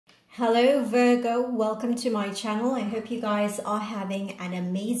Hello Virgo, welcome to my channel. I hope you guys are having an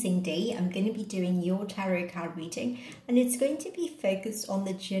amazing day. I'm going to be doing your tarot card reading and it's going to be focused on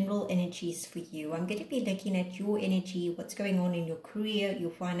the general energies for you. I'm going to be looking at your energy, what's going on in your career,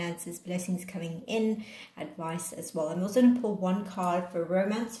 your finances, blessings coming in, advice as well. I'm also going to pull one card for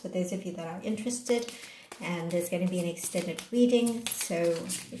romance for those of you that are interested, and there's going to be an extended reading. So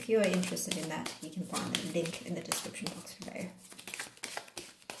if you're interested in that, you can find the link in the description box below.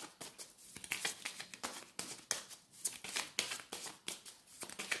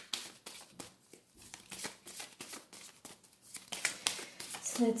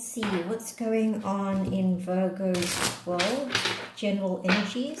 Let's see what's going on in Virgo's world, general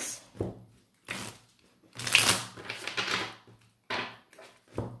energies.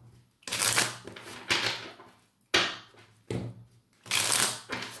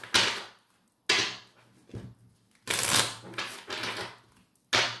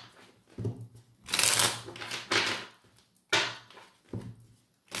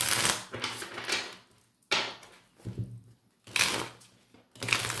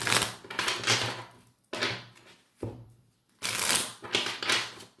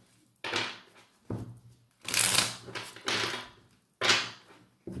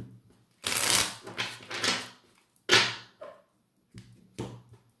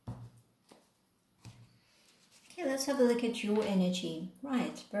 Let's have a look at your energy.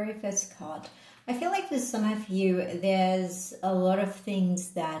 Right, very first card. I feel like for some of you, there's a lot of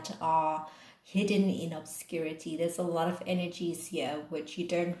things that are hidden in obscurity. There's a lot of energies here which you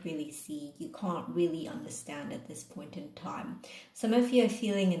don't really see, you can't really understand at this point in time. Some of you are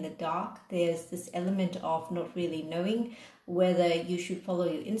feeling in the dark. There's this element of not really knowing whether you should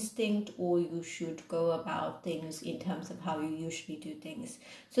follow your instinct or you should go about things in terms of how you usually do things.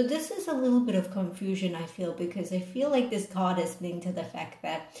 So this is a little bit of confusion, I feel, because I feel like this card is linked to the fact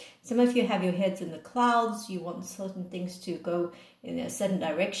that some of you have your heads in the clouds, you want certain things to go in a certain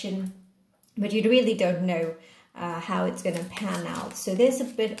direction, but you really don't know how it's going to pan out. So there's a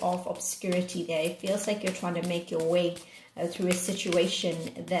bit of obscurity there. It feels like you're trying to make your way through a situation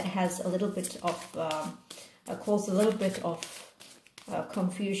that has a little bit of cause a little bit of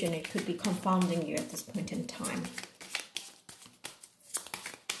confusion. It could be confounding you at this point in time.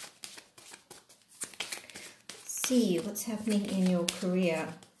 Let's see what's happening in your career.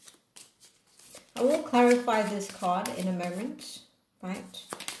 I will clarify this card in a moment, right?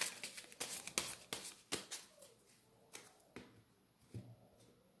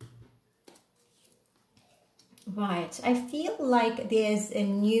 Right, I feel like there's a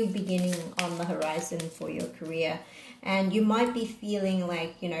new beginning on the horizon for your career, and you might be feeling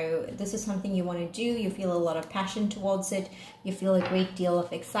like, you know, this is something you want to do. You feel a lot of passion towards it. You feel a great deal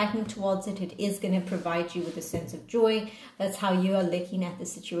of excitement towards it. It is going to provide you with a sense of joy. That's how you are looking at the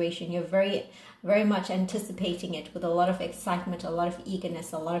situation. You're very much anticipating it with a lot of excitement, a lot of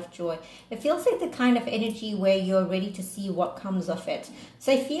eagerness, a lot of joy. It feels like the kind of energy where you're ready to see what comes of it.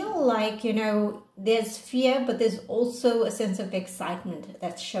 So I feel like, you know, there's fear, but there's also a sense of excitement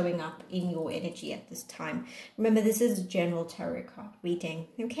that's showing up in your energy at this time. Remember, this is a general tarot card reading.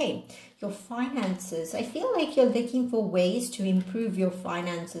 Okay, your finances. I feel like you're looking for ways to improve your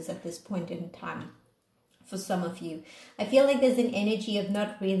finances at this point in time. For some of you, I feel like there's an energy of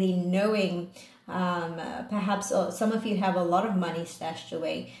not really knowing. Perhaps some of you have a lot of money stashed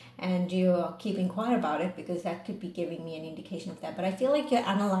away and you're keeping quiet about it, because that could be giving me an indication of that. But I feel like you're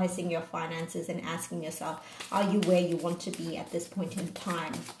analyzing your finances and asking yourself, are you where you want to be at this point in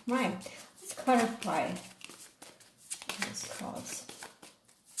time? Right, let's clarify these cards.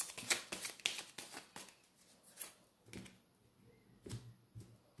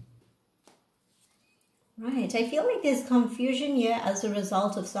 Right, I feel like there's confusion here as a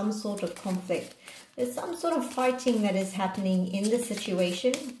result of some sort of conflict. There's some sort of fighting that is happening in the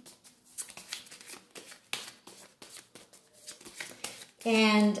situation.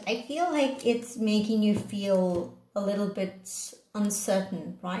 And I feel like it's making you feel a little bit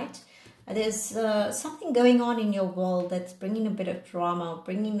uncertain, right? There's something going on in your world that's bringing a bit of drama,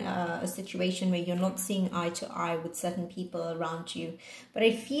 bringing a situation where you're not seeing eye to eye with certain people around you. But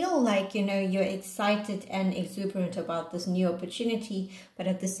I feel like, you know, you're excited and exuberant about this new opportunity. But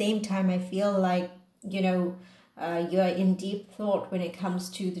at the same time, I feel like, you know, you're in deep thought when it comes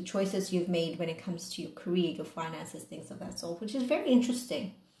to the choices you've made, when it comes to your career, your finances, things of that sort, which is very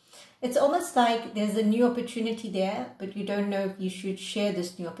interesting. It's almost like there's a new opportunity there, but you don't know if you should share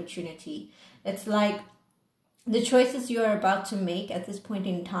this new opportunity. It's like the choices you are about to make at this point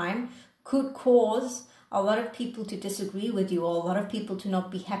in time could cause a lot of people to disagree with you, or a lot of people to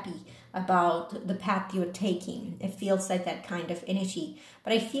not be happy about the path you're taking. It feels like that kind of energy.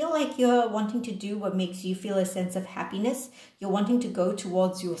 But I feel like you're wanting to do what makes you feel a sense of happiness. You're wanting to go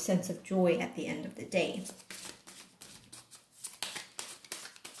towards your sense of joy at the end of the day.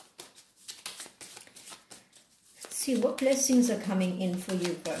 Let's see, what blessings are coming in for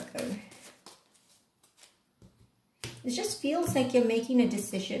you, Virgo? It just feels like you're making a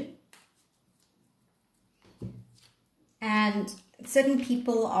decision. And certain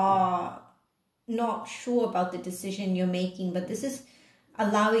people are not sure about the decision you're making, but this is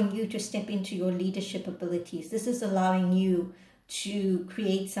allowing you to step into your leadership abilities. This is allowing you to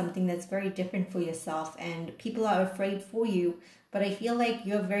create something that's very different for yourself, and people are afraid for you, but I feel like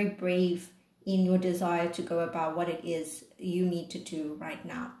you're very brave in your desire to go about what it is you need to do right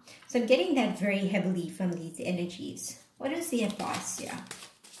now. So I'm getting that very heavily from these energies. What is the advice here?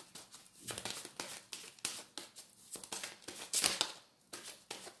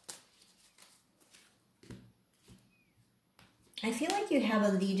 I feel like you have a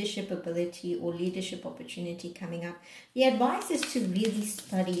leadership ability or leadership opportunity coming up. The advice is to really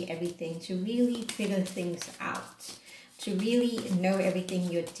study everything, to really figure things out, to really know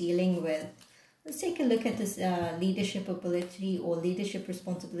everything you're dealing with. Let's take a look at this leadership ability or leadership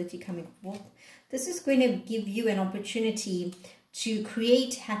responsibility coming forth. This is going to give you an opportunity to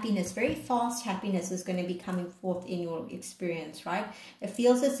create happiness. Very fast happiness is going to be coming forth in your experience, right? It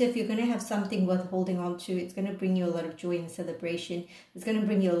feels as if you're going to have something worth holding on to. It's going to bring you a lot of joy and celebration. It's going to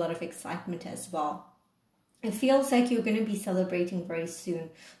bring you a lot of excitement as well. It feels like you're going to be celebrating very soon.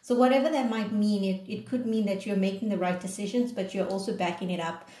 So whatever that might mean, it could mean that you're making the right decisions, but you're also backing it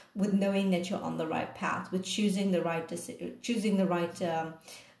up with knowing that you're on the right path, with choosing the right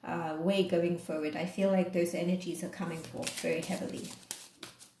way going forward. I feel like those energies are coming forth very heavily.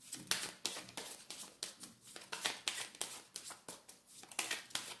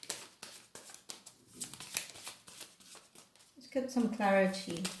 Let's get some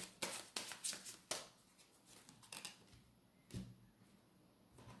clarity.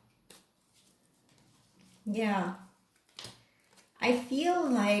 Yeah, I feel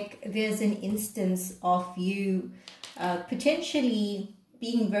like there's an instance of you potentially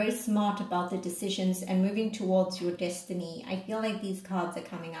being very smart about the decisions and moving towards your destiny. I feel like these cards are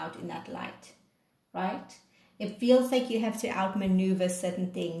coming out in that light, right? It feels like you have to outmaneuver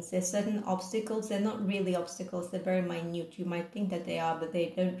certain things. There's certain obstacles. They're not really obstacles. They're very minute. You might think that they are, but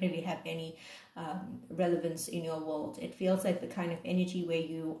they don't really have any relevance in your world. It feels like the kind of energy where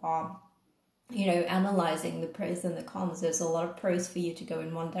you are, you know, analyzing the pros and the cons. There's a lot of pros for you to go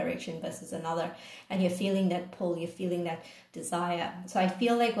in one direction versus another, and you're feeling that pull, you're feeling that desire. So I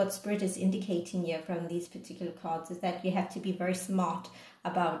feel like what Spirit is indicating here from these particular cards is that you have to be very smart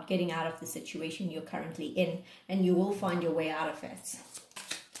about getting out of the situation you're currently in, and you will find your way out of it.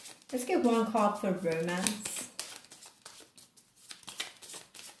 Let's get one card for romance.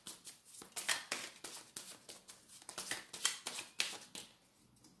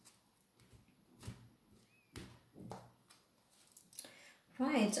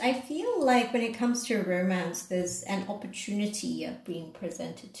 Right, I feel like when it comes to romance, there's an opportunity being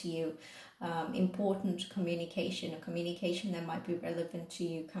presented to you. Important communication, a communication that might be relevant to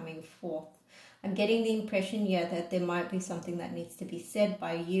you coming forth. I'm getting the impression here that there might be something that needs to be said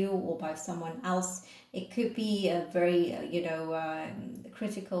by you or by someone else. It could be a very,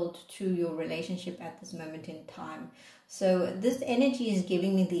 critical to your relationship at this moment in time. So this energy is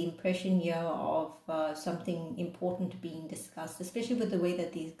giving me the impression here of something important being discussed, especially with the way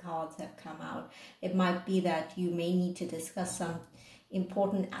that these cards have come out. It might be that you may need to discuss some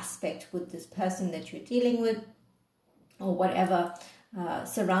important aspect with this person that you're dealing with, or whatever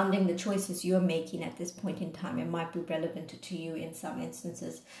surrounding the choices you're making at this point in time. It might be relevant to you in some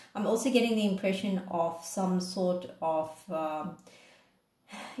instances. I'm also getting the impression of some sort of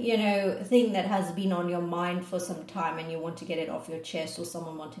thing that has been on your mind for some time and you want to get it off your chest, or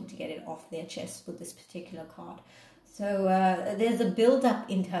someone wanting to get it off their chest with this particular card. So there's a build-up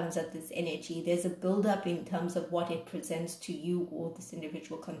in terms of this energy. There's a build-up in terms of what it presents to you or this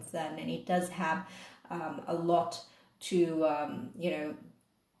individual concern, and it does have a lot to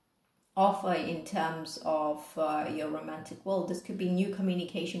offer in terms of your romantic world. This could be new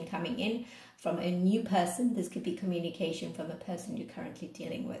communication coming in from a new person. This could be communication from a person you're currently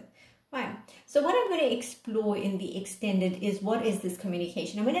dealing with. Right. So what I'm going to explore in the extended is, what is this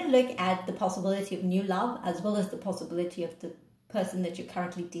communication? I'm going to look at the possibility of new love as well as the possibility of the person that you're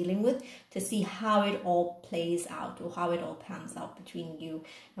currently dealing with, to see how it all plays out or how it all pans out between you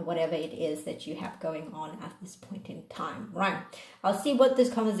and whatever it is that you have going on at this point in time, right? I'll see what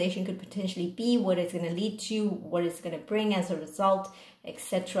this conversation could potentially be, what it's going to lead to, what it's going to bring as a result,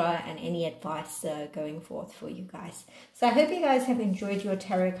 etc., and any advice going forth for you guys. So I hope you guys have enjoyed your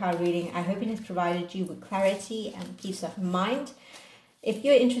tarot card reading. I hope it has provided you with clarity and peace of mind. If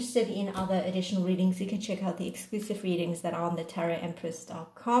you're interested in other additional readings, you can check out the exclusive readings that are on the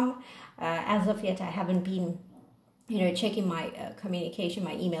tarotempress.com. As of yet, I haven't been, checking my communication,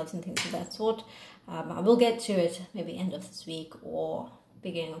 my emails and things of that sort. I will get to it maybe end of this week or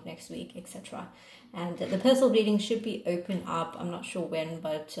beginning of next week, etc. And the personal reading should be open up. I'm not sure when,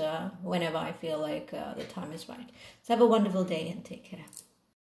 but whenever I feel like the time is right. So have a wonderful day and take care.